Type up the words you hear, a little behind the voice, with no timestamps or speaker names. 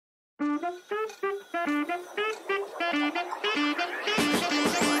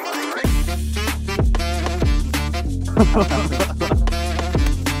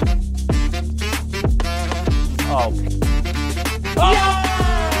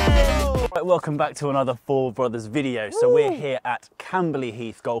Right, welcome back to another Four Brothers video. So we're here at Camberley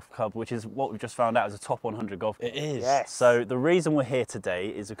Heath Golf Club, which is what we've just found out is a top 100 golf club. It is. Yes. So the reason we're here today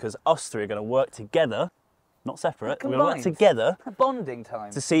is because us three are going to work together, not separate. We're going to work together. Bonding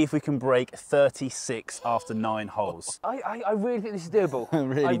time. To see if we can break 36 after 9 holes. I really think this is doable.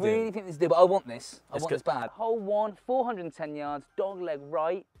 I really think this is doable. I want this. I want good. this bad. Hole 1, 410 yards, dog leg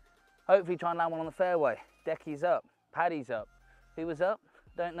right. Hopefully try and land one on the fairway. Decky's up, Paddy's up. Who was up?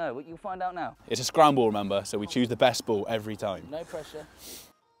 Don't know, but you'll find out now. It's a scramble, remember, so we choose the best ball every time. No pressure.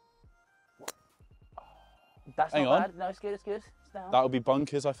 That's Hang not on. bad. No, it's good, it's good. It's down. That would be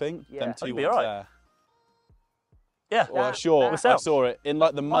bunkers, I think. Yeah. Them two That'd be ones alright. there. Yeah. Well, sure, I saw it in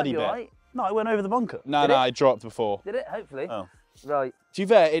like the muddy Might be bit. alright. No, I went over the bunker. No, Did no, it? I dropped before. Did it? Hopefully. Oh. Right. To be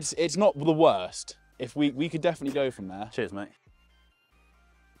fair, it's not the worst. If we could definitely go from there. Cheers, mate.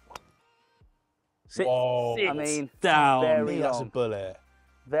 Sit. Whoa. Sit I mean, down. very That's a long. bullet.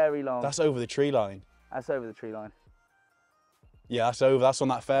 Very long. That's over the tree line. That's over the tree line. Yeah, that's over. That's on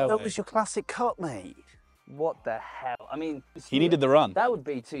that fairway. That was your classic cut, mate. What the hell? I mean, He needed the run. That would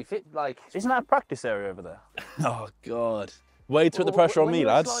be too fit. Like, Isn't that a practice area over there? Oh, God. Way to put the pressure on when me, you're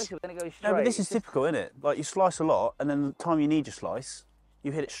a lads. slicer, then it goes No, but straight. this is It's just- typical, isn't it? Like, you slice a lot, and then the time you need your slice,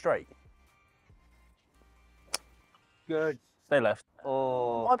 you hit it straight. Good. Stay left.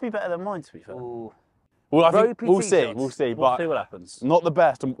 Oh. Might be better than mine, to be fair. Oh. Well, I think Ropey we'll tee see. shots. We'll see. We'll But see what happens. not the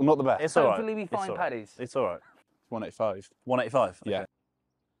best. Not the best. It's all right. Hopefully we It's find all right. paddies. It's all right. 185. 185. Yeah. Okay.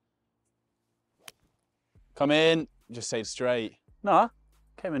 Come in. Just say it straight. No,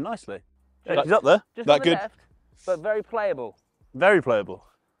 came in nicely. Yeah, That- he's up there. Just That on the good? left, but very playable. Very playable.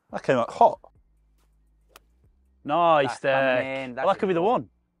 That came out hot. Nice, That's coming Deck. in, Well, that's that could be the one.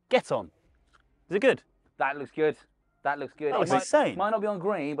 Get on. Is it good? That looks good. That looks good. That It was might, insane. might not be on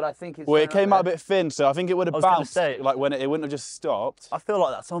green, but I think it's. Well, it came out a there. bit thin, so I think it would have I was gonna bounced. say- Like when it wouldn't have just stopped. I feel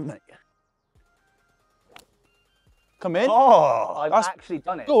like that's on, mate. Come in. Oh, I've that's- actually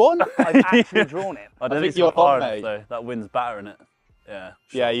done it. Go on. I've actually drawn it. I don't think think you're you're far on, enough, mate. though. That wind's battering it. Yeah.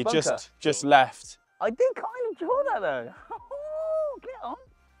 Yeah, you Bunker. just left. I did kind of draw that though. Get on.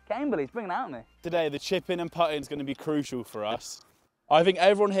 Camberley's bringing it out of me. Today, the chipping and putting is going to be crucial for us. I think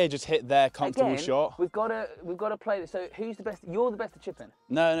everyone here just hit their comfortable Again, shot. We've got to play this. So who's the best? You're the best at chipping.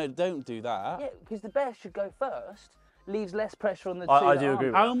 No, don't do that. Yeah, because the best should go first. Leaves less pressure on the two. I that do aren't. agree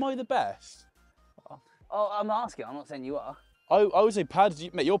with How am I the best? Oh, I'm asking. I'm not saying you are. I would say, Pads,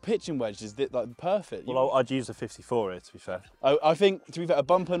 mate, your pitching wedge is like perfect. Well, I'd use a 54 here, to be fair. I think, to be fair, a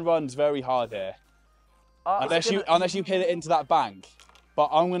bump and run's very hard here. Unless you hit it into that bank. But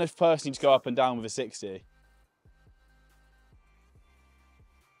I'm going to personally just go up and down with a 60.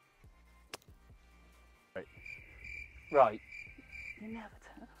 Right. You never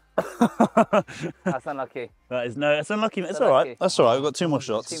tell. That's unlucky. That's unlucky. It's That's all right. unlucky. That's all right. We've got 2 more Seems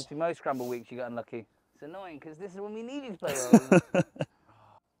shots. to be most scramble weeks you got unlucky. It's annoying because this is when we need you to play well.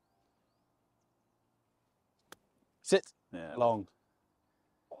 Sit. Yeah. Long.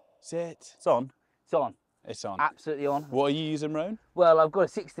 Sit. It's on. It's on. It's on. Absolutely on. What are you using, Roan? Well, I've got a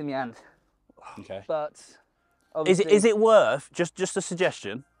 60 in my hand, Okay. but Is obviously, it worth, just a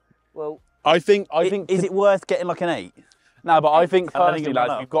suggestion, well, I think is it worth getting like an 8? No, but I think I think firstly, it lads,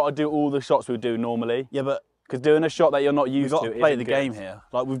 went up. you've got to do all the shots we do normally. Yeah, but Because doing a shot that you're not we've used got to to play isn't the good. game here.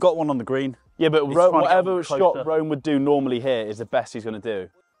 Like, we've got one on the green. Yeah, but He's trying to get whatever one shot closer. Roan would do normally here is the best he's going to do.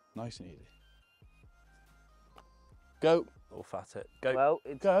 Nice and easy. Go. Or fat it. Go. well,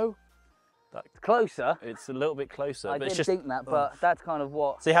 it's Go. closer. It's a little bit closer. I but it's did just, think that, but that's kind of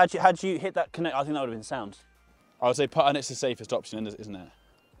what. See, had you hit that connect, I think that would have been sound. I would say putting it's the safest option, isn't it?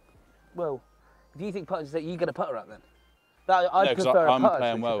 Well, if you think putters, that you get a putter up then. That I'd No, because prefer a I'm putter to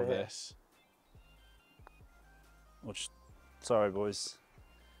playing a well chipper with here. this. Sorry, boys.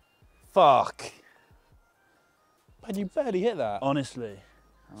 Fuck. Man, you barely hit that. Honestly.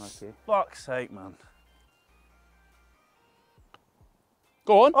 Okay. Fuck's sake, man.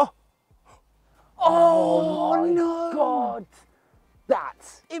 Go on. Oh no! God,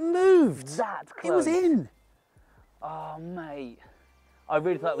 It moved. that close. It was in. Oh mate, I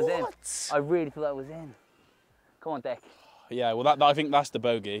really thought it was in. What? I really thought that was in. Come on, Deck. Yeah, well, I think that's the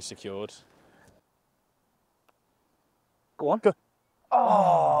bogey secured. Go on. Go.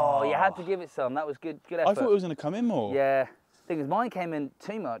 Oh, you had to give it some. That was good. Good effort. I thought it was going to come in more. Yeah. Thing is, mine came in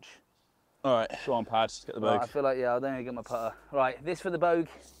too much. All right, go on, Pads. Get the Right, bogue. I feel like, yeah, I'll only get my putter. Right, this for the bogue.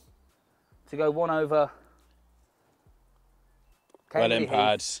 To go one over. Well Camberley in, Heath.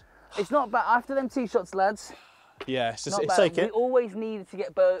 Pads. It's not bad. After them 2 shots, lads, Yeah, it's just, not it's bad. take We it. always needed to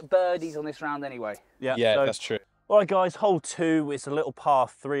get birdies on this round anyway. Yeah, yeah, that's true. All right, guys, hole 2. It's a little par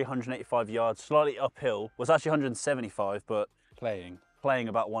 385 yards, slightly uphill. Well, it's actually 175, but Playing. playing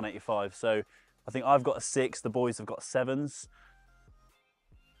about 185. So I think I've got a 6. The boys have got 7s.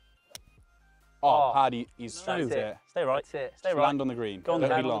 Oh, Paddy, he's That's through it. Stay right. That's it. Stay right. Land on the green. Go on the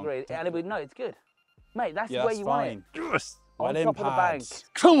Don't green. be Land on long. the green. And no, it's good. Mate, that's Yeah, where that's you fine. want it. Yes. Well On in, top of the bank. pads.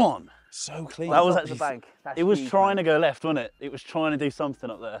 Come on. So clean. That was Top of the actually. bank. That's It was huge, trying mate. to go left, wasn't it? It was trying to do something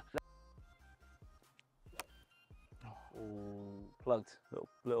up there. Plugged.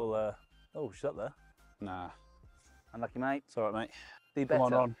 Little. Oh, she's up there. Nah. Unlucky, mate. It's all right, mate. Do better.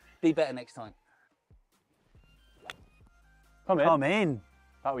 Come on, Ron. Be better next time. Come in. Come in.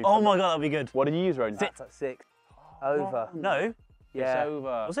 That'll be Oh fun. my God, that'll be good. What did you use, Ronan? That's at 6. Over. No. Yeah. It's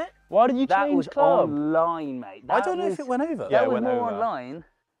over. Was it? Why did you That change was club? online, mate. I That don't know was, if it went over. Yeah, That it was went more over. online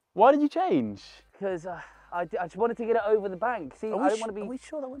Why did you change? because I just wanted to get it over the bank. See, I don't want to be. Are we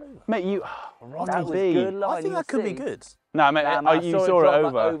sure that went over? Mate, you... That was B. good line. I think that could be good. Nah, mate, Nah, man, you I saw it drop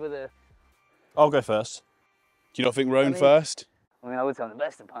over. that over the. I'll go first. Do you not think Roan mean- first? I mean, I would say I'm the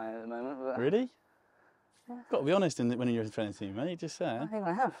best umpire at the moment, but Really? Got to be honest when you're in front of the team, mate. Just I say. think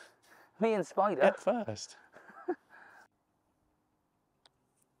I have. Me and Spider. Get first.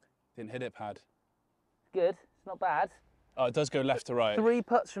 Didn't hit it, Pad. Good. It's not bad. Oh, it does go left to right. 3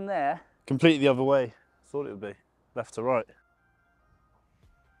 putts from there. Completely the other way. Thought it would be. Left to right.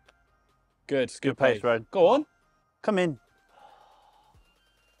 Good. Good pace, Roan. Go on. Come in.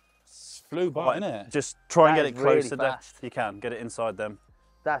 Flew by, innit? Just try and That get is it close really to them. fast. You can. Get it inside them.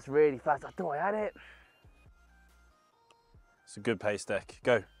 That's really fast. I thought I had it. It's a good pace deck.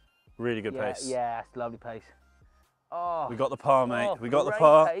 Go. Really good Yeah, pace. yeah, it's lovely pace. Oh, We got the par, mate. oh, We got the great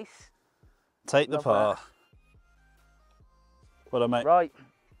par. Pace. Take the Love par. Well done, mate. Right,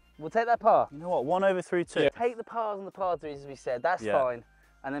 we'll take that par. You know what? 1 over 3 2. Yeah. Take the pars on the par threes, as we said. That's Yeah. fine.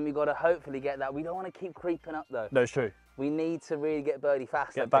 And then we've got to hopefully get that. We don't want to keep creeping up though. No, it's true. We need to really get birdie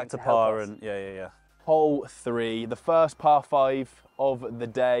fast. I Get back think, to help par us. and yeah. Hole 3, the first par 5 of the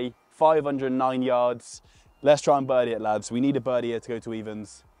day, 509 yards. Let's try and birdie it, lads. We need a birdie here to go to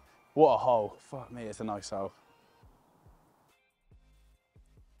evens. What a hole. Fuck me, it's a nice hole.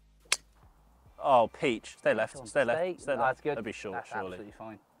 Oh, Peach. Stay left. Come on, Stay left. Stay left. That's good. That'd be short, That's surely. absolutely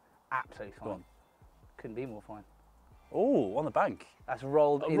fine. Absolutely Go fine. on. Couldn't be more fine. Oh, on the bank. That's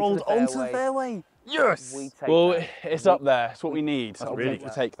rolled into Rolled the onto the fairway. fairway. Yes. We take Well, that. it's up there. It's what we need. That's I'll really we'll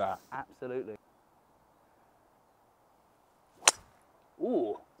good. take that. Absolutely.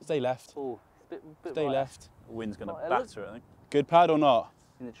 Ooh. Stay left. Ooh. Bit Stay right left. The wind's gonna Right, batter it, I think. Good pad or not?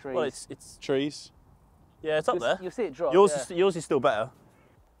 in the trees. Well, it's Trees. yeah, it's up there. You'll see it drop. Yours yeah. yours is still better.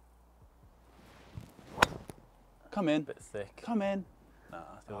 Come in. Bit thick. Come in. Nah,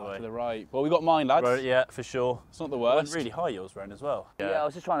 the other Oh, way. to the right. Well, we got mine, lads. Right, yeah, for sure. It's not the It went worst. really high yours, Roan, as well. Yeah, I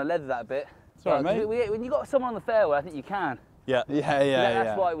was just trying to leather that a bit. It's all right, But mate. when you got someone on the fairway, I think you can. Yeah.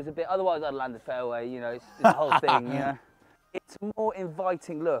 That's why it was a bit. Otherwise, I'd land the fairway. You know, it's the whole thing. You know, it's a more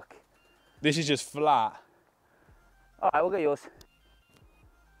inviting look. This is just flat. All right, we'll get yours.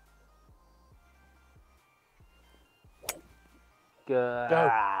 Good.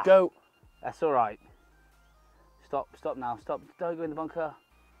 Go. Go. That's all right. Stop now. Stop. Don't go in the bunker.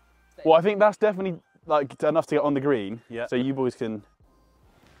 Well, I think that's definitely like enough to get on the green. Yeah. So you boys can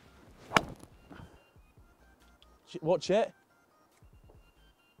watch it.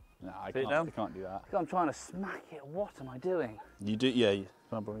 No, I Put it can't. down. I can't do that. I'm trying to smack it. What am I doing? You do, yeah.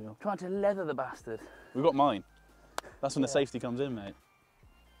 Come on, bro. Trying to leather the bastard. We've got mine. That's when the safety comes in, mate.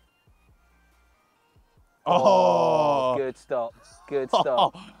 Oh, Good stop. Good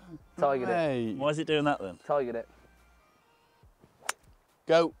stop. Tigered it. mate. Why is it doing that then? Tigered it.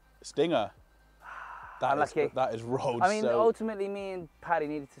 Go, stinger. Unlucky. That is rolled. I mean, so... ultimately, me and Paddy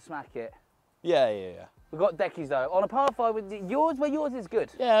needed to smack it. yeah. We've got deckies though. On a par 5 with yours, where yours is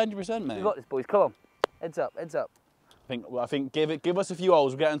good. Yeah, 100%, mate. We got this, boys. Come on. Heads up. Heads up. I think give us a few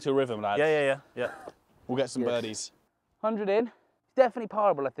holes. We'll get into a rhythm, lads. Yeah. We'll get some Yes. birdies. 100 in. It's definitely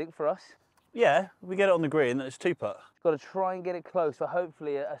parable, I think, for us. Yeah, we get it on the green, then it's 2-putt. Got to try and get it close for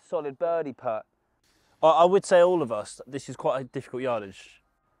hopefully a solid birdie putt. I would say all of us, this is quite a difficult yardage.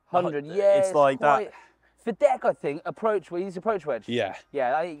 100, yeah. It's like quite... that. For deck, I think, we use approach wedge. Yeah.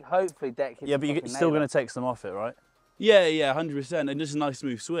 Yeah, I think hopefully deck hits Yeah, but you're fucking still nail going it. to take some off it, right? Yeah, 100%. And just a nice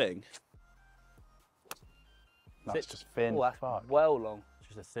smooth swing. That's just thin. Oh, that's Fuck. well long.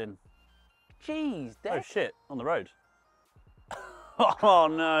 Just a thin. Jeez, Oh deck. shit, on the road. Oh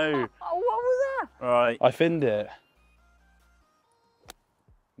no. Oh, what was that? All right. I finned it.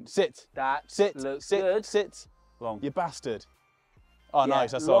 Sit. That Sit. looks Sit. good. Sit. Long. You bastard. Oh, Yeah,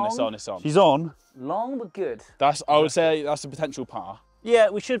 nice. That's long. on. It's on. It's on. She's on. Long but good. That's. I would say that's a potential par. Yeah,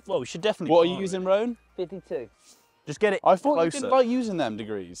 we should. Well, we should definitely. What are par you it. using, Roan? 52. Just get it. I thought closer. you didn't like using them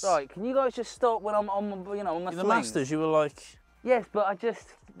degrees. Right, can you guys just stop when I'm on, you know, on my The swings? Masters, you were like. Yes, but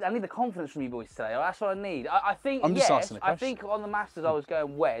I need the confidence from you boys today. That's what I need. I think, I'm just yes, asking a I question. think on the Masters I was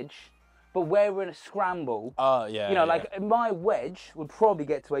going wedge, but where we're in a scramble, Oh yeah. you know, yeah. like my wedge would probably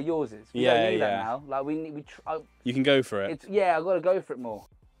get to where yours is. We Yeah, don't need that yeah. now. Like You can go for it. it's yeah, I've got to go for it more.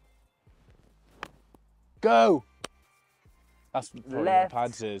 Go. That's probably Left. what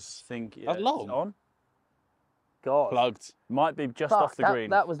pads is. Think. Yeah, That's long. it's on. God. Plugged. Might be just Fuck, off the that, green.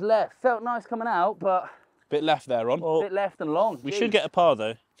 That was left. Felt nice coming out, but Bit left there, Ron. a Well, bit left and long. we Jeez. should get a par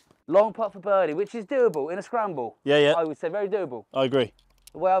though. Long putt for birdie, which is doable in a scramble. Yeah, yeah. I would say very doable. I agree.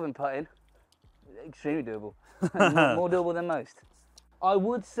 The way I've been putting, extremely doable. more doable than most. I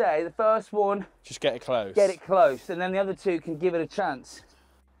would say the first one, Just get it close. get it close, and then the other two can give it a chance.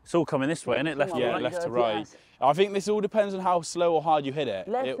 It's all coming this way, isn't it? Left Come to on, Yeah, right. left to Dirty right. ass. I think this all depends on how slow or hard you hit it.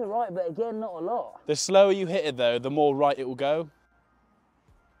 Left to right, but again, not a lot. The slower you hit it though, the more right it will go.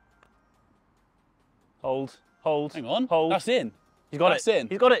 Hold. Hold. Hang on. Hold. That's in. He's got That's it. in.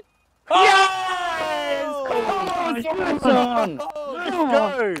 He's got it. Yes! Come on!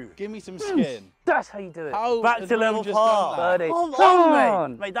 Go. Give me some skin. That's how you do it. How Back has to Ron level just par. done that? Birdie. Come Come on,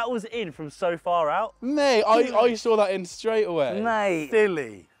 on. mate. Mate, that was in from so far out. Mate, I saw that in straight away. Mate.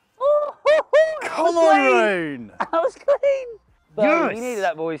 Silly. That Come was on, clean. Roan. That was clean. Birdie, Yes. we needed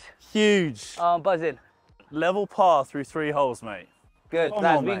that, boys. Huge. Buzzing. Level par through 3 holes, mate. Good. Come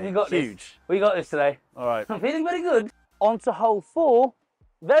lads, on, we mate. got this. Huge. We got this today. All right. I'm feeling very good. On to hole 4.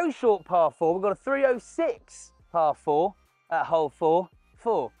 Very short par 4. We've got a 306 par 4 at hole 4.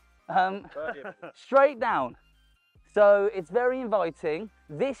 Straight down. So it's very inviting.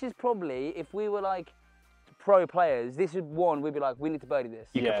 This is probably, if we were like pro players, this is one we'd be like, we need to birdie this.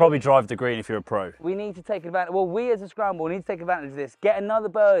 You Yeah. could probably drive the green if you're a pro. We need to take advantage. Well, we as a scramble need to take advantage of this. Get another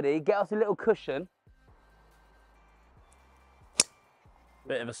birdie, get us a little cushion.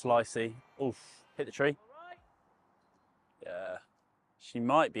 Bit of a slicey. Oof. Hit the tree. Yeah. She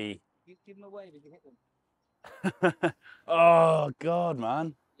might be. You give them away if you hit them. Oh God,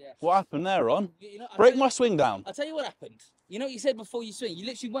 man. Yeah. What happened there, Ron? You know, Break my swing down. I'll tell you what happened. You know what you said before you swing? You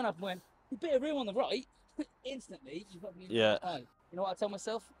literally went up and went, a bit of room on the right. Instantly, you've got me in Yeah. the eye. You know what I tell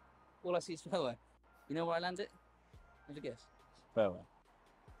myself? All I see is fairway. You know where I land it? Have a guess. Fairway.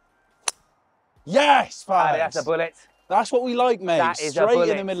 Yes, Ah, Fags. that's a bullet. That's what we like, mate. That is a Straight in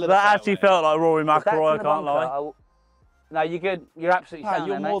bullet. the middle of That the actually fairway. felt like Rory If that's McIlroy, I in the can't bunker, lie. No, you're good. You're absolutely Ah, sound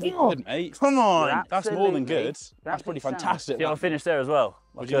you're there, more mate. than good, mate. Come on. You're That's more than absolutely- good. you're That's pretty absolutely sound. fantastic. See, I finished there as well.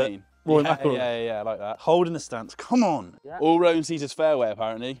 What Like do you a mean? Rory yeah, McIlroy. yeah, I like that. Holding the stance. Come on. Yeah. All Roan sees is fairway,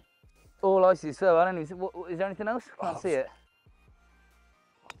 apparently. All I see is fairway. I don't even see, is there anything else? Can't see it.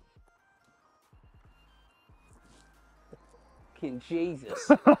 Fucking Jesus.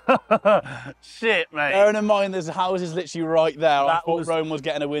 Shit, mate. Bearing in mind there's houses literally right there. I That thought was- Roan was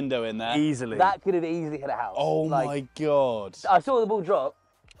getting a window in there. Easily. That could have easily hit a house. Oh Like, my God. I saw the ball drop.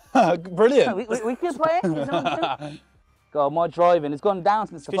 Brilliant. We could play it. Is that what I'm saying? God, my driving has gone down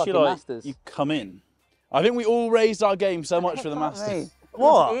since the Because fucking you like, Masters. you come in. I think we all raised our game so much for the Fuck me. Masters.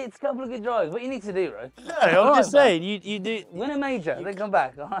 What? It's a couple of good drives. What you need to do, bro? No, I'm Alright, just man. saying, you do. Win a major, then come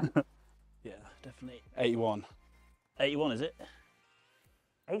back. All right? Yeah, definitely. 81. 81, is it?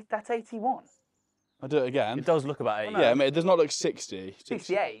 That's 81. I'll do it again. It does look about 80. Yeah, mate, it does not look 60.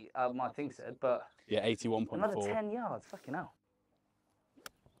 68, my thing said, but Yeah, another 81.4. 10 yards. Fucking hell. Go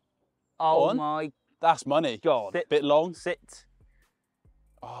Oh on. my That's money. God. Bit long. Sit.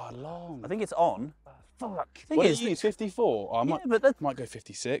 Oh, long. I think it's on. Fuck. What did you use, 54? Oh, I Yeah, might, but that, might go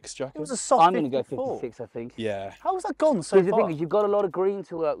 56, do you it reckon? was a soft I'm going to go 54. 56, I think. Yeah. How has that gone so Because the far? thing is, you've got a lot of green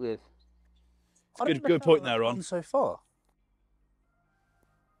to work with. I don't Good- know good how point that's there, Ron. gone so far.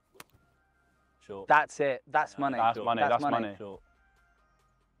 Sure. That's it. That's money. That's money, that's money. Sure.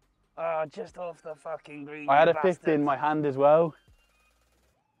 Oh, just off the fucking green. I had you a 50 in bastard. my hand as well.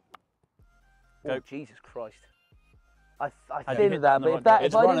 Oh, Jesus Christ. I Had you hit thinned that that, in the but right if, that, direction?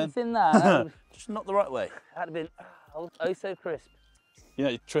 if I It's didn't thin that, that would Just not the right way. have been oh so crisp. You know,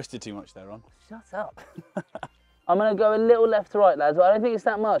 you twisted too much there, Ron. Shut up. I'm going to go a little left to right, lads. I don't think it's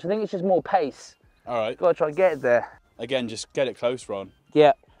that much. I think it's just more pace. All right. Got to try and get it there. Again, just get it close, Ron.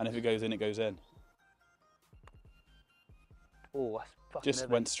 Yeah. And if it goes in, it goes in. Oh, that's fucking Just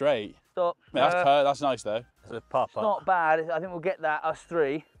heavy. went straight. Stop. Mate, that's nice, though. It's a par putt. Not bad. I think we'll get that, us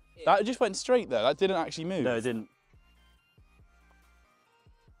three. That just went straight, though. That didn't actually move. No, it didn't.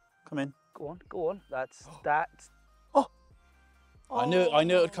 Come in. Go on, go on. That's. I knew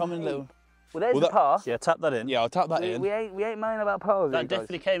it would come in a little. Well, there's the par. Yeah, tap that in. Yeah, I'll tap that in. We ain't moaning about pars. That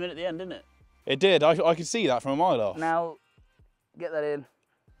definitely came in at the end, didn't it? It did. I could see that from a mile off. Now, get that in.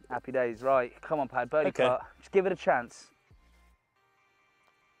 Happy days. Right, come on, Pad. Birdie putt. Just give it a chance.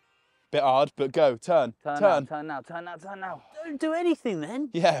 Bit hard, but go. Turn. Turn now. Don't do anything then.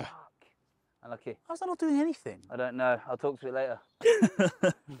 Yeah. Unlucky. How's that not doing anything? I don't know. I'll talk to it later.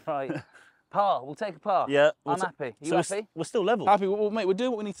 Right. Par. We'll take a par. Yeah. I'm happy. You happy? We're still level. Happy. Well, mate, we're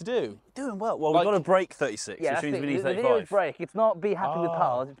doing what we need to do. Doing well. Well, we've got to break 36, Yeah, which means we need the 35. video is break. It's not be happy with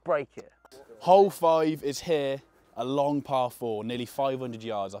pars, it's break it. Hole 5 is here. A long par 4, nearly 500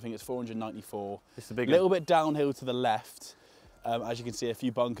 yards. I think it's 494. It's a big one. Little bit downhill to the left. As you can see, a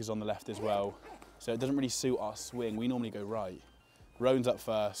few bunkers on the left as well. So it doesn't really suit our swing. We normally go right. Roan's up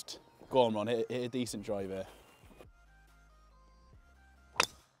first. Go on, Ron, hit a decent drive here.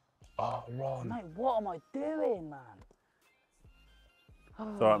 Oh, Ron. Mate, what am I doing, man?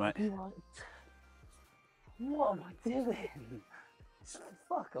 It's all right, mate. What am I doing?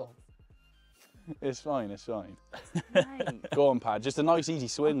 Fuck off. It's fine, it's fine. Mate. Go on, Pad. Just a nice, easy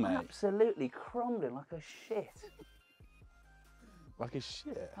swing, mate. Absolutely crumbling like a shit. Like a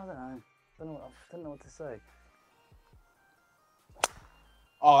shit? I don't know. I don't know what to say.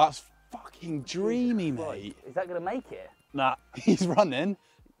 Oh, that's fucking dreamy, mate. Is that going to make it? Nah. He's running.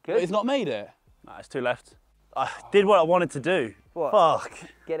 Good. But it's not made it. Nah, it's two left. I did what I wanted to do. What? Fuck.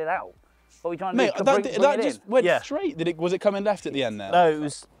 Get it out. What are we trying to Mate, do? that Bring just it went Yeah. straight. Was it coming left at the end there? No, it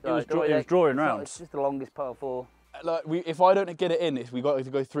was Right, drawing It's rounds. just the longest par 4. Like, if I don't get it in, we got to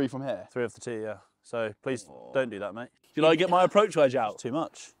go 3 from here. 3 off the tee, yeah. So please don't do that, mate. Should I get my approach wedge out? Too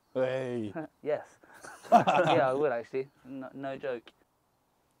much. Hey. Yes. Yeah, I would actually. No joke.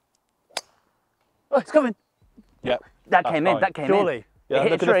 Oh, it's coming. Yeah. That That's came in. fine. That came Surely. in. Yeah, It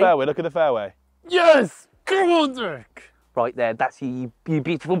hit look a at the tree. fairway. Look at the fairway. Yes! Come on, Dirk. Right there. That's you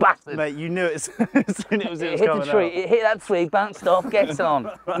beautiful bastard. Mate, you knew it as soon as it was It hit coming the tree. out. It hit that twig, bounced off, gets on.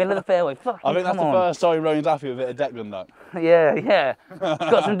 Middle of the fairway. Fucking I think that's come the on. first time Rowan's happy with a bit of Declan luck. Yeah.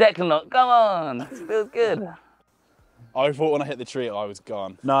 Got some Declan lock. Come on. Feels good. I thought when I hit the tree, I was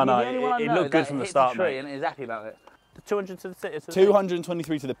gone. No, You're the only one I it know looked good that from the hits start, tree mate. and is happy about it. 200 to the city.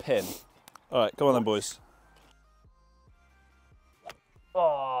 223 to the pin. All right, come on then, boys.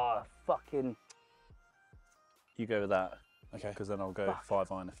 Oh, fucking. You go with that. Okay. Because then I'll go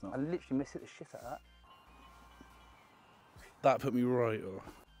 5 iron if I not. literally missed the shit out of that. That put me right off.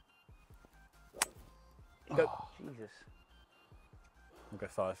 Go. Jesus. I'll go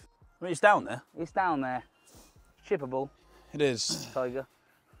 5. I mean, it's down there. It's down there. Chippable, It is. Tiger.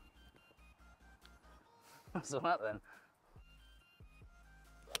 That's all right then.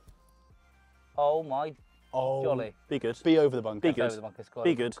 Oh my jolly. Be good. Be over the bunker. Be good. Over the bunker's close.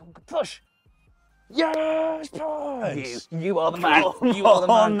 Be good. Push! Yes, boys! You are the man. You are the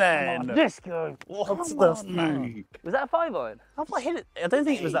on man. then. Come on, let's go. What's the snake? Was that a 5 iron? How did I hit it? I don't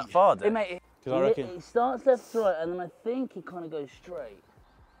think it was that far, Hey, dude. mate, 'Cause I reckon- it starts left to right and then I think it kind of goes straight.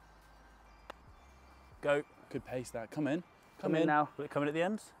 Go. Good pace that. Come in. Come in now. Will it come in at the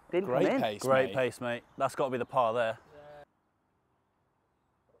end? Didn't Great come in. pace, Great mate. pace, mate. That's got to be the par there.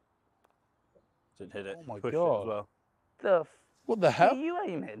 Didn't hit it. Oh my Pushed God. it as well. The f What the are hell? you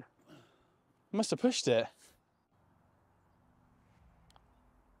aiming? Must have pushed it.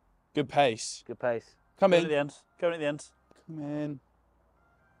 Good pace. Good pace. Come Going at in. the end. Going at the end. Come in.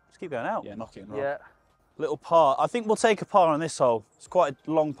 Just keep going out. Yeah, knock it in. Rob. Yeah. Little par. I think we'll take a par on this hole. It's quite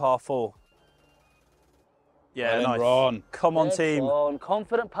a long par 4. Yeah, Well done, nice. Ron. Come on, Come team. on,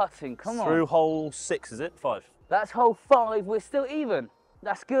 confident putting. Come on. Through hole 6, is it? 5. That's hole 5. We're still even.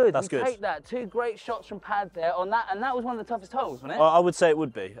 That's good. That's we good. Take that. 2 great shots from Pad there on that, and that was one of the toughest holes, wasn't it? I would say it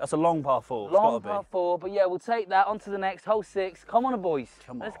would be. That's a long par 4. It's Long got to par be. 4, but yeah, we'll take that on to the next hole 6. Come on, boys.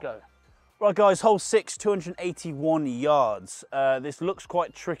 Come Let's on. go. Right, guys, hole 6, 281 yards. This looks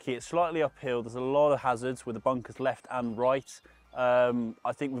quite tricky. It's slightly uphill. There's a lot of hazards with the bunkers left and right.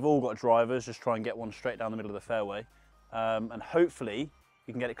 I think we've all got drivers. Just try and get one straight down the middle of the fairway. And hopefully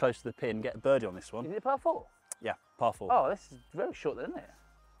we can get it close to the pin, get a birdie on this one. Is it par 4? Yeah, par 4. Oh, this is very short, then, isn't it?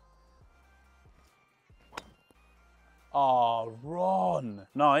 Oh, Ron.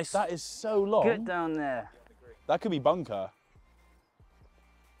 Nice. That is so long. Good down there. That could be bunker.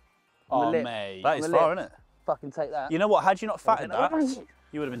 On the Oh, lip. mate. That is on the far, lip. isn't it? Fucking take that. You know what? Had you not fatted that, Huh?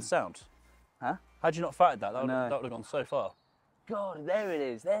 you would have been sound. Huh? Had you not fatted that, that No. would have gone so far. God, there it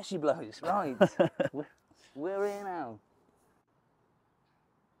is. There she blows. Right. We're here now.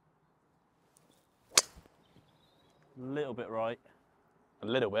 A little bit right. A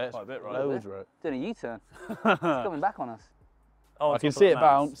little bit. Quite a bit right. Loads right. Doing a U-turn. It's coming back on us. Oh, I can top of see the it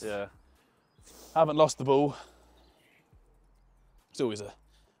bounce. Yeah. Haven't lost the ball. It's always a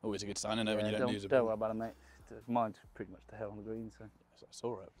Always a good sign, isn't it, when you don't lose a Don't ball? worry about it, mate. Mine's pretty much the hell on the green, so. I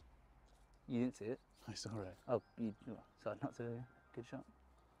saw it. You didn't see it? I saw it. Oh, you decided not to. Good shot.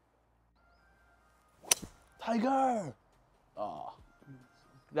 Tiger! Oh.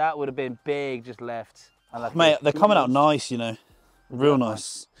 That would have been big, just left. Mate, they're coming out nice, you know. Real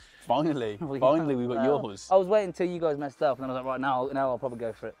nice. Finally, Well, finally we got well, yours. I was waiting until you guys messed up, and then I was like, right, now I'll probably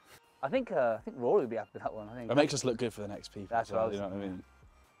go for it. I think Rory would be happy with that one. I think It makes us look good for the next people. That's so, what I was you know what I mean?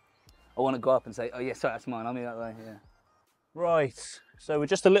 I want to go up and say, oh yeah, sorry, that's mine. I'll meet that way. Yeah. Right, so we're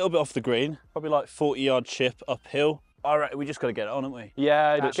just a little bit off the green, probably like 40-yard chip uphill. All right, we just got to get it on, haven't we?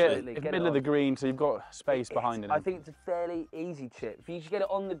 Yeah, Absolutely, it's get it middle of the on. green, so you've got space behind it. I think it's a fairly easy chip. If you just get it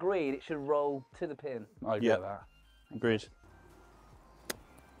on the green, it should roll to the pin. I agree with that. Agreed.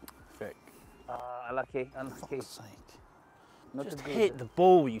 Thick. Unlucky. Fuck's sake. Not Just as good. hit the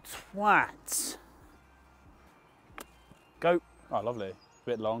ball, you twat. Go. Oh, lovely.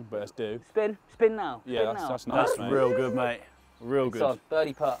 Bit long, but let's do. Spin now. Yeah, Spin that's now. nice, That's mate. real good, mate. Real It's good. on.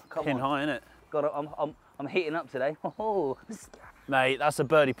 Birdie putt. Come Pin on. high, innit? Got it. I'm heating up today. Oh. Mate, that's a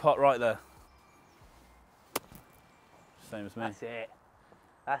birdie pot right there. Same as me. That's it.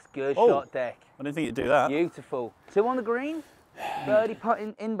 That's good Oh. shot, Deck. I didn't think you'd do that. Beautiful. Two on the green. Birdie putt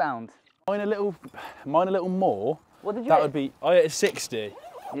inbound. Mine a little more. What did you That hit? would be. I hit a 60.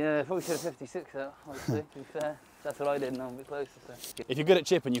 Yeah, I probably should have 56 out, obviously, to be fair. That's what I did, and I'm a bit closer. So. If you're good at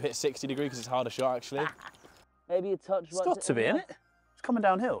chip and you hit 60 degree because it's harder shot actually. Maybe a touch. It's got to be, innit? It's coming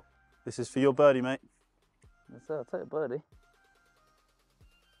downhill. This is for your birdie, mate. So I'll take a birdie.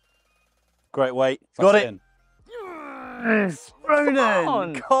 Great weight. That's Got it. in. Yes, Ronan.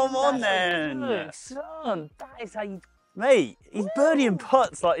 Son, Come on that's then. good, son, that is how you. Mate, he's birdieing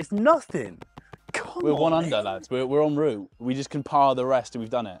putts like it's nothing. Come We're on, one mate. under, lads. We're en route. We just can par the rest and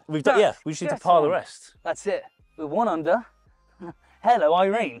we've done it. We've done, yeah, we just need to Get par the on. rest. That's it. We're one under. Hello,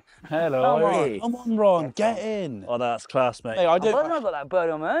 Irene. Hello, Come on. Irene. Come on, Ron. Get in. Oh, that's class, mate. Hey, I I don't know don't. about that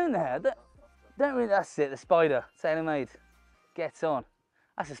birdie on my own there. Don't really. That's it. The spider. Tailor made. Get on.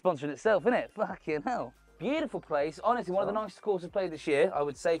 That's a sponsor in itself, isn't it? Fucking hell. Beautiful place. Honestly, one of the nicest courses played this year, I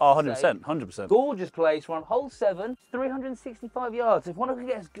would say. Oh, 100%, 100%. Gorgeous place. We're on hole 7, 365 yards. If one of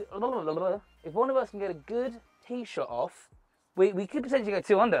us can get a good tee shot off, we could potentially go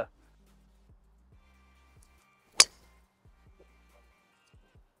 2 under.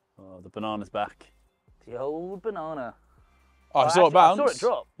 Oh, the banana's back. The old banana. Oh, I saw it bounce. I saw it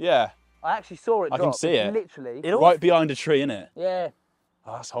drop. Yeah. I actually saw it drop. I can see it. Literally. Right behind a tree, innit? Yeah.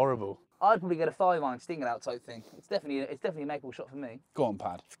 Oh, that's horrible. I'd probably get a 5-iron, sting it out type thing. It's definitely a makeable shot for me. Go on,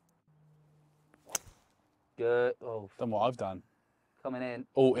 pad. Good. Oh, Done what I've done. coming in.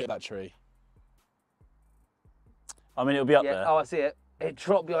 Oh, hit that tree. I mean, it'll be up Yeah. there. Oh, I see it. It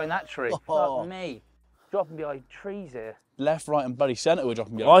dropped behind that tree. Oh. Fuck me. Dropping behind trees here. Left, right, and bloody centre were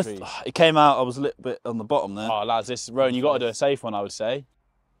dropping Well, behind trees. it came out, I was a little bit on the bottom there. Oh, lads, this Rowan, you got to do a safe one, I would say.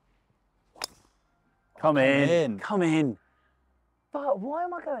 Come in. in. Come in. But why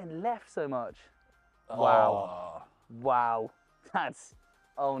am I going left so much? Oh. Wow. Wow. That's.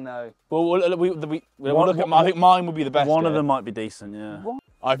 Oh no. Well, we'll look at. I think mine would be the best. One of bit. them might be decent, yeah.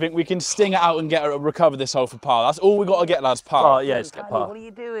 I think we can sting it out and recover this hole for par. That's all we got to get, lads. Par. Oh, yeah, just get Paddy, par. what are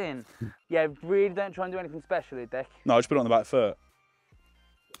you doing? Yeah, really don't try and do anything special here, Deck. No, just put it on the back foot.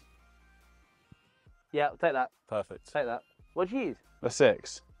 Yeah, I'll take that. Perfect. Take that. What'd you use? A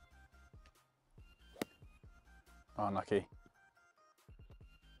 6. Oh, unlucky.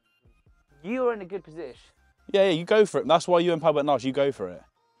 You are in a good position. Yeah, you go for it. That's why you and Pab went nice. You go for it.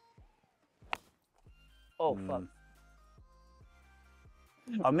 Oh, fuck.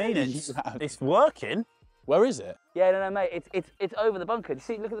 I mean, it's working. Where is it? Yeah, no, mate. It's over the bunker. Do you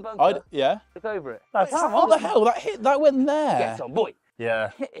see? Look at the bunker. Yeah. Look over it. That's What the hell? That went there. Get on, boy.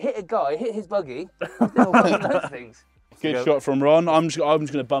 Yeah. Hit a guy. Hit his buggy. Still one of those things. Good shot from Ron. I'm just going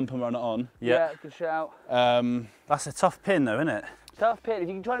to bump and run it on. Yeah. Good shout. That's a tough pin, though, isn't it? Tough pin. If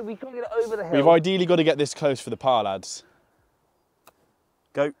you can try, we can't get it over the hill. We've ideally got to get this close for the par, lads.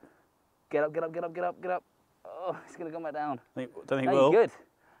 Go. Get up, get up, get up, get up, get up. Oh, it's gonna come back down. Don't think No, it will. you're good,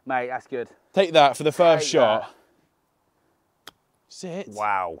 mate. That's good. Take that for the first Take shot. Sit.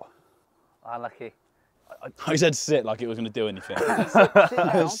 Wow. Unlucky. I said sit like it was going to do anything. Sit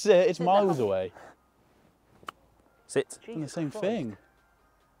down. Sit. It's miles away. Sit. Doing the Jesus same Christ. thing.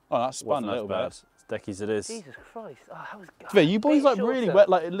 Oh, that spun a little bit. As decky as it is. Jesus Christ. Oh, that was good. But you boys like really wet.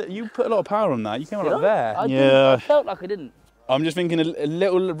 Like you put a lot of power on that. You came out like there. I Yeah. didn't, I felt like I didn't. I'm just thinking a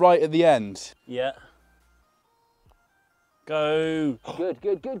little right at the end. Yeah. Go. Good,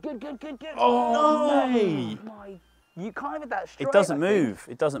 good, good, good, good, good, good. Oh, mate. My, you kind of hit that straight. It doesn't I think. move.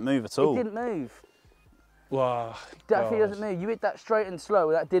 It doesn't move at all. It didn't move. Wow. Definitely doesn't move. You hit that straight and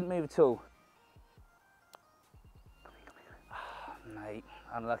slow. That didn't move at all. Oh, mate,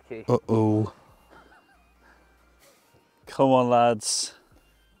 unlucky. Uh-oh. Come on, lads.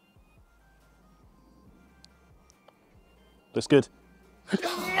 Looks good.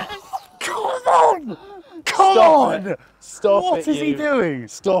 Come on! Come on! Stop What it, is he you. doing?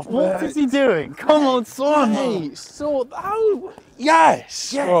 Stop What it. is he doing? Come on, son! Hey, sort out.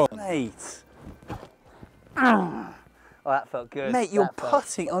 Yes! Yes, mate. Oh, that felt good. Mate, you're That felt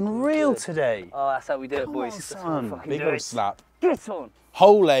putting unreal good. today. Oh, that's how we do it, Come boys. on, That's how we son. fucking Big do old it. slap. Get on.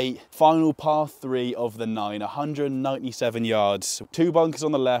 Hole 8, final par 3 of the 9, 197 yards. 2 bunkers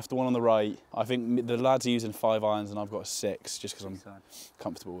on the left, 1 on the right. I think the lads are using 5 irons and I've got a 6 just because I'm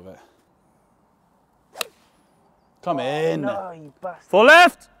comfortable with it. Come in. No, you bastard. For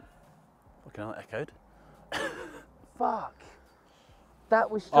left! Fucking hell, that echoed. Fuck. That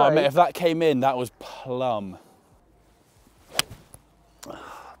was straight. Oh, mate, if that came in, that was plum. A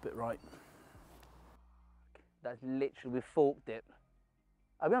bit right. That's literally, we forked it.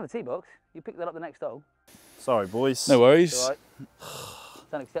 I'll be on the tee box. You pick that up the next hole. Sorry, boys. No worries. It's all right.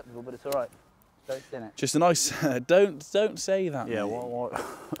 It's unacceptable, but it's all right. Don't sin it. Just a nice, don't say that, Yeah, mate. what?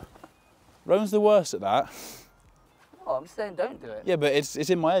 Rowan's the worst at that. Oh, I'm saying don't do it. Yeah, but it's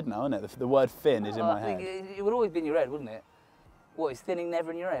in my head now, isn't it? The word thin is in my I think head. it would always be in your head, wouldn't it? What, is thinning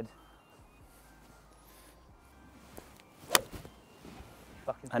never in your head?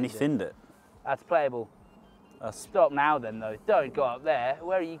 Fucking And he thinned it. thinned it. That's playable. That's Stop now then though. Don't go up there.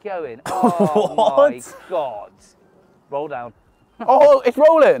 Where are you going? Oh my What? God. Roll down. Oh, it's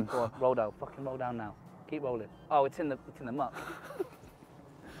rolling. Go on, roll down. Fucking roll down now. Keep rolling. Oh, it's in the muck.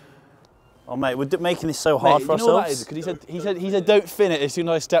 Oh mate, we're making this so hard Mate, for you know what that ourselves. is? Because he said don't fin it as soon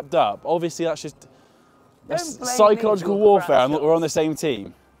as I stepped up. Obviously that's just that's Don't blame psychological me for warfare. crash We're on the same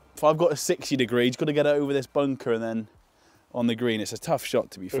team. If I've got a 60 degree, he's got to get it over this bunker and then on the green. It's a tough shot,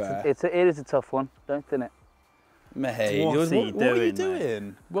 to be fair. It is a tough one. Don't thin it. Mate, What's he what are you doing, mate?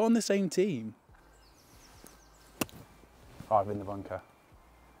 doing? We're on the same team. Oh, I've been the bunker.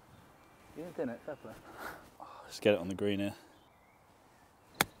 You didn't thin it. Fair play. Just get it on the green here.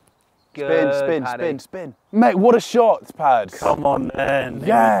 Good, Spin. Paddy. Mate, what a shot, Pads. Come on then.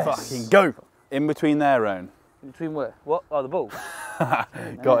 Yes. Fucking go. In between there, Rowan. Between where? What? Oh, the ball.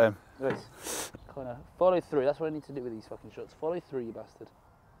 Got him. Yes. Kind of follow through. That's what I need to do with these fucking shots. Follow through, you bastard.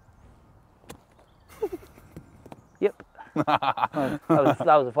 Yep. that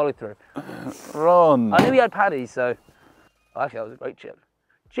was a follow through. Ron. I knew he had Paddy, so actually that was a great chip.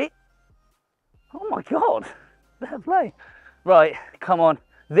 Gee. Oh my God. Fair play. Right, come on.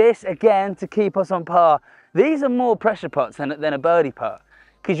 This again to keep us on par. These are more pressure putts than a birdie putt,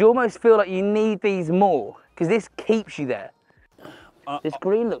 because you almost feel like you need these more, because this keeps you there. This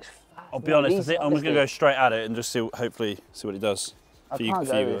green looks fast. I'll be honest, I think I'm just going to go straight at it and just see, hopefully see what it does. I For you, can't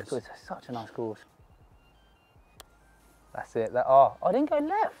for go you over guys. this, it's such a nice course. That's it. Oh, I didn't go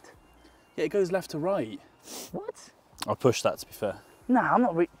left. Yeah, it goes left to right. What? I'll push that, to be fair. No, I'm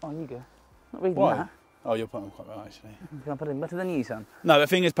not reading. Oh, you go. Not reading Why? that. Oh, you're putting them quite well, actually. Can I put it better than you, son? No, the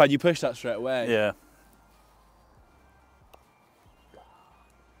thing is, Pad, you push that straight away. Yeah.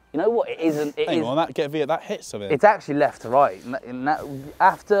 You know what? It isn't. It Hang is. on, that hits something. It's actually left to right.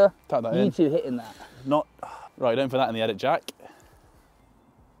 After Tuck that you in. two hitting that. Not. Right, don't put that in the edit, Jack.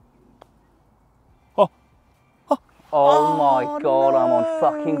 Oh my God, I'm on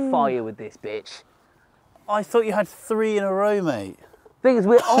fucking fire with this bitch. I thought you had 3 in a row, mate. Thing is,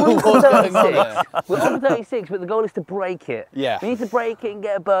 we're on What's going on 36. there? We're on 36, but the goal is to break it. Yeah. We need to break it and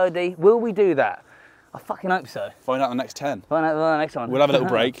get a birdie. Will we do that? I fucking hope so. Find out the next 10. Find out the next one. We'll have a little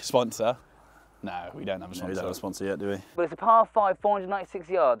break. Sponsor. No, we don't have a No, we sponsor. don't have a sponsor yet, do we? But it's a par 5, 496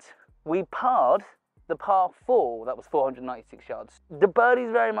 yards. We parred the par 4, that was 496 yards. The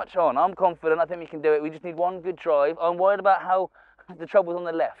birdie's very much on. I'm confident, I think we can do it. We just need one good drive. I'm worried about how the trouble's on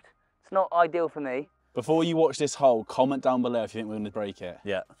the left. It's not ideal for me. Before you watch this hole, comment down below if you think we're going to break it.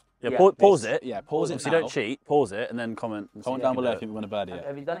 Yeah. Yeah, Yeah. pause it. Yeah, pause it Obviously, now. don't cheat. Pause it and then comment. and see Comment if down you can below do if you think we're going to birdie it.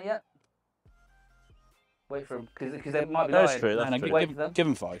 Have you done it yet? Wait for them, because they might be That's lying. true, that's No, true. Wait for them. give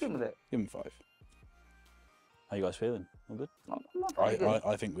him 5. Give them with it. Give him 5. How you guys feeling? All good? I'm not very good.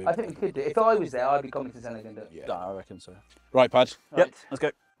 I think we. I think we could do it. If I was there, I'd be commenting saying they're going to do it. Yeah. I reckon so. Right, Pad. Yep, Right. let's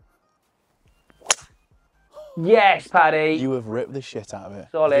go. Yes, Paddy. You have ripped the shit out of it.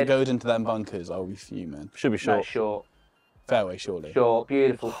 Solid. If it goes into them bunkers, I'll be fuming. Should be No, short. short. Fairway, surely. Short.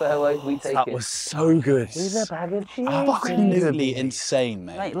 Beautiful. Fairway. We take That it. was so good. Here's a bag of cheese. Absolutely insane,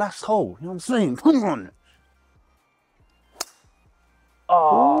 mate. Mate, last hole. You know what I'm saying? Come on.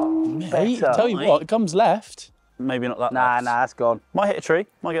 Oh, Mate, better. tell you what, it comes left. Maybe not that Nah, left. that's gone. Might hit a tree.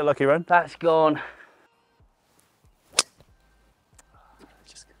 Might get lucky, Ren. That's gone.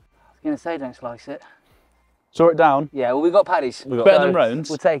 gonna say don't slice it. Saw it down. Yeah, well we got paddies. Better than Roan's.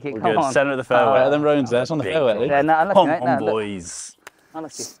 We'll take it. We're Come good. on. Centre of the fairway. Better than Roan's there. It's on the fairway. Yeah, no, unlucky, Come mate. on, No, look. boys.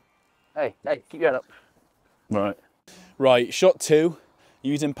 Unlucky. Hey, keep your head up. Right. Right, shot 2,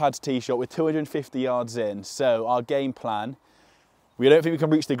 using Pad's tee shot. We're 250 yards in. So our game plan, we don't think we can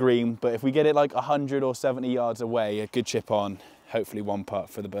reach the green, but if we get it like 100 or 70 yards away, a good chip on, hopefully 1 putt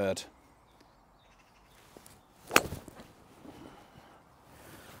for the bird.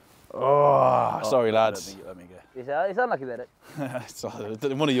 Oh, sorry lads. Let me go. It's unlucky that It's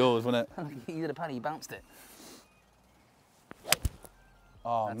one of yours, wasn't it? you did a paddy, you bounced it.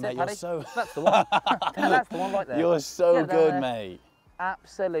 Oh, That's mate, it, you're Paddy. so... That's the one. That's the one right there. You're so Get it down good, there. mate.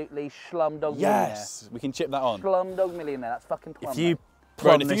 Absolutely slumdog Yes, we can chip that on. millionaire. Slumdog millionaire. That's fucking plum. If you mate. Right,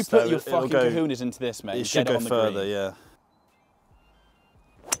 plumb if you this, put though, your it'll fucking go, kahunas into this, mate, it get should it go on the further, green. yeah.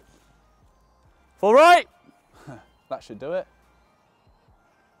 All right. That should do it.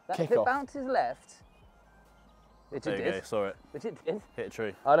 That, kick if it off. bounces left, which There it you did. go. Saw it. Which it did. Hit a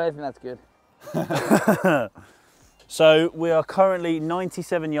tree. I don't think that's good. So we are currently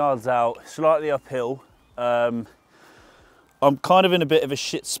 97 yards out, slightly uphill. I'm kind of in a bit of a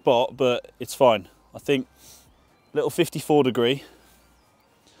shit spot, but it's fine. I think little 54 degree.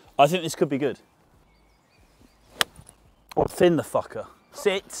 I think this could be good. Oh, thin the fucker.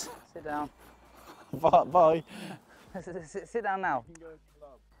 Sit. Sit down. Bye. Sit down now.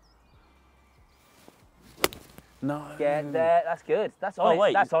 No. Get there. That's good. That's on Oh, it.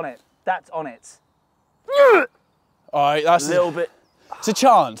 wait. That's on it. That's on it. All right, that's A little bit. It's a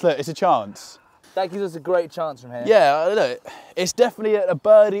chance. Look, it's a chance. That gives us a great chance from here. Yeah, look, it's definitely a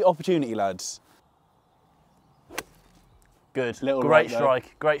birdie opportunity, lads. Good. Little Great right, though.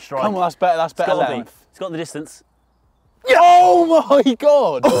 strike. Great strike. Come on, that's better. That's better It's gotta be. length. It's got in the distance. Oh my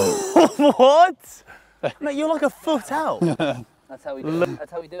god! What? Mate, you're like a foot out. That's how we do it.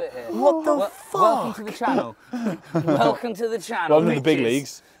 That's how we do it here. What the fuck? Welcome to the channel. Welcome to the channel. Welcome to the big bitches.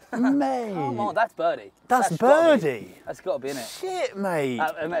 leagues. Mate. Come on, that's birdie. That's gotta be. birdie. That's got to be in it. Shit, mate.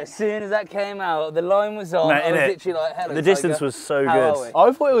 As soon as that came out, the line was on. Mate, I was innit? literally like, hello. The distance Tiger. was so How good. are we?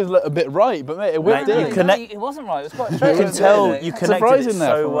 I thought it was a bit right, but mate, it whipped Mate, in. you connect- It wasn't right. It was quite You straight. can tell you connected Surprising it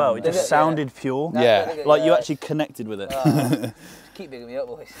there so for well. one. It just Yeah. sounded pure. Yeah. Like you actually connected with it. Keep bigging me up,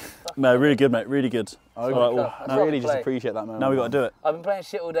 boys. No, really good, mate. Really good. I All right, well, That's I what really we just play. appreciate that moment. now we got to do it. I've been playing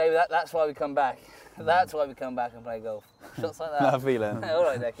shit all day. That's why we come back. That's why we come back and play golf. Shots like that. That feeling. All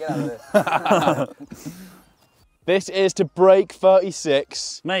right, Nick. Get out of there. This is to break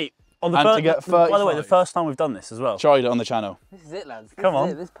 36. Mate, on the And to first, get by the way, the 35. first time we've done this as well. Tried it on the channel. This is it, lads. This Come is on.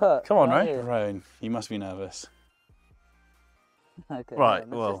 It. This putt. Come on, right? here. Rowan, you must be nervous. Okay, Right, let's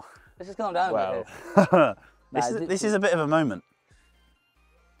well. let's just calm down Wow. a bit here. This is a bit of a moment.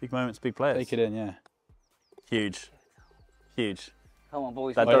 Big moments, big players. Take it in, yeah. Huge. Huge. Come on,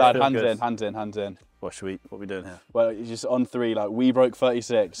 boys. That Right, does lad, feel hands good. in, hands in, hands in. What are we doing here? Well, it's just on 3, like, we broke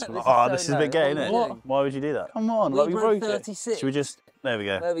 36. This is Oh, so this is a no, bit gay, what isn't are it? we doing? Why would you do that? Come on, like, we broke it. 36. Should we just... There we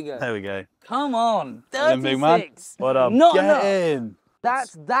go. There we go. There we go. Come on. Then, big man. 36. Well done. Not Get enough. in.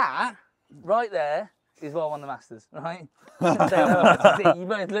 That right there is why I won the Masters, right? You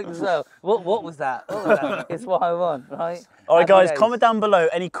both looked as well. What was that? What was that? It's why I won, right? All right, Happy guys, days. comment down below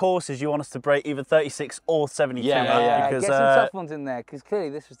any courses you want us to break, either 36 or 72. Yeah, mate, yeah. because, Get some tough ones in there, because clearly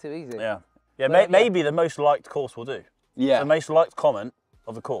this was too easy. yeah, Well, yeah. maybe the most liked course we'll do. Yeah. The most liked comment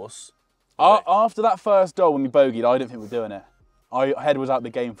of the course. After that first goal when we bogeyed, I didn't think we were doing it. Head was out the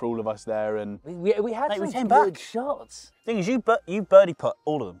game for all of us there, and We had Mate, we some came good back. shots. Thing is, you birdie putt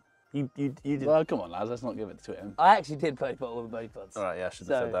all of them. You did. well, come on, lads, let's not give it to him. I actually did birdie putt all the birdie putts. All right, yeah, I should have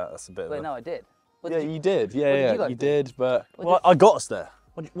So- said that. That's a bit of Wait, a... no, I did. What Yeah, did you did. Yeah, what did yeah, you guys you do? did. But Well, I got us there.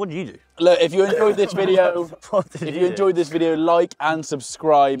 What did you do? look, if you enjoyed this video, What did if you you do? enjoyed this video, like and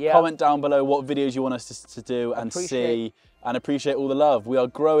subscribe. Yeah. Comment down below what videos you want us to do and see, and appreciate all the love. We are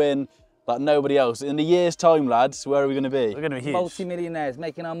growing like nobody else. In a year's time, lads, where are we going to be? We're going to be huge. multi-millionaires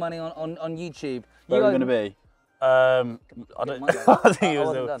making our money on YouTube. Where You are we guys- going to be? I don't. Mine, I think it I was.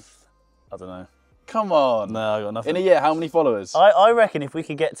 wasn't done. I don't know. Come on. No, I got nothing. In a year, how many followers? I reckon if we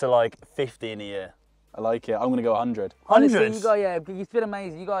could get to like 50 in a year. I like it. I'm going to go 100. Honestly, Hundreds. you guys, yeah, it's been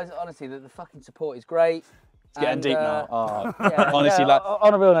amazing. You guys, honestly, the fucking support is great. It's getting deep now. Oh, Yeah, honestly, yeah, lad.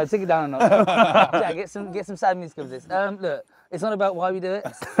 on a real note, take it down a notch. Yeah, get some sad music of this. Look, it's not about why we do it.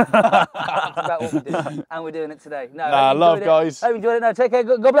 It's about what we do, and we're doing it today. No, Nah, hope you love, enjoyed it. guys. Hope you enjoyed it. No, take care.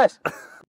 God bless.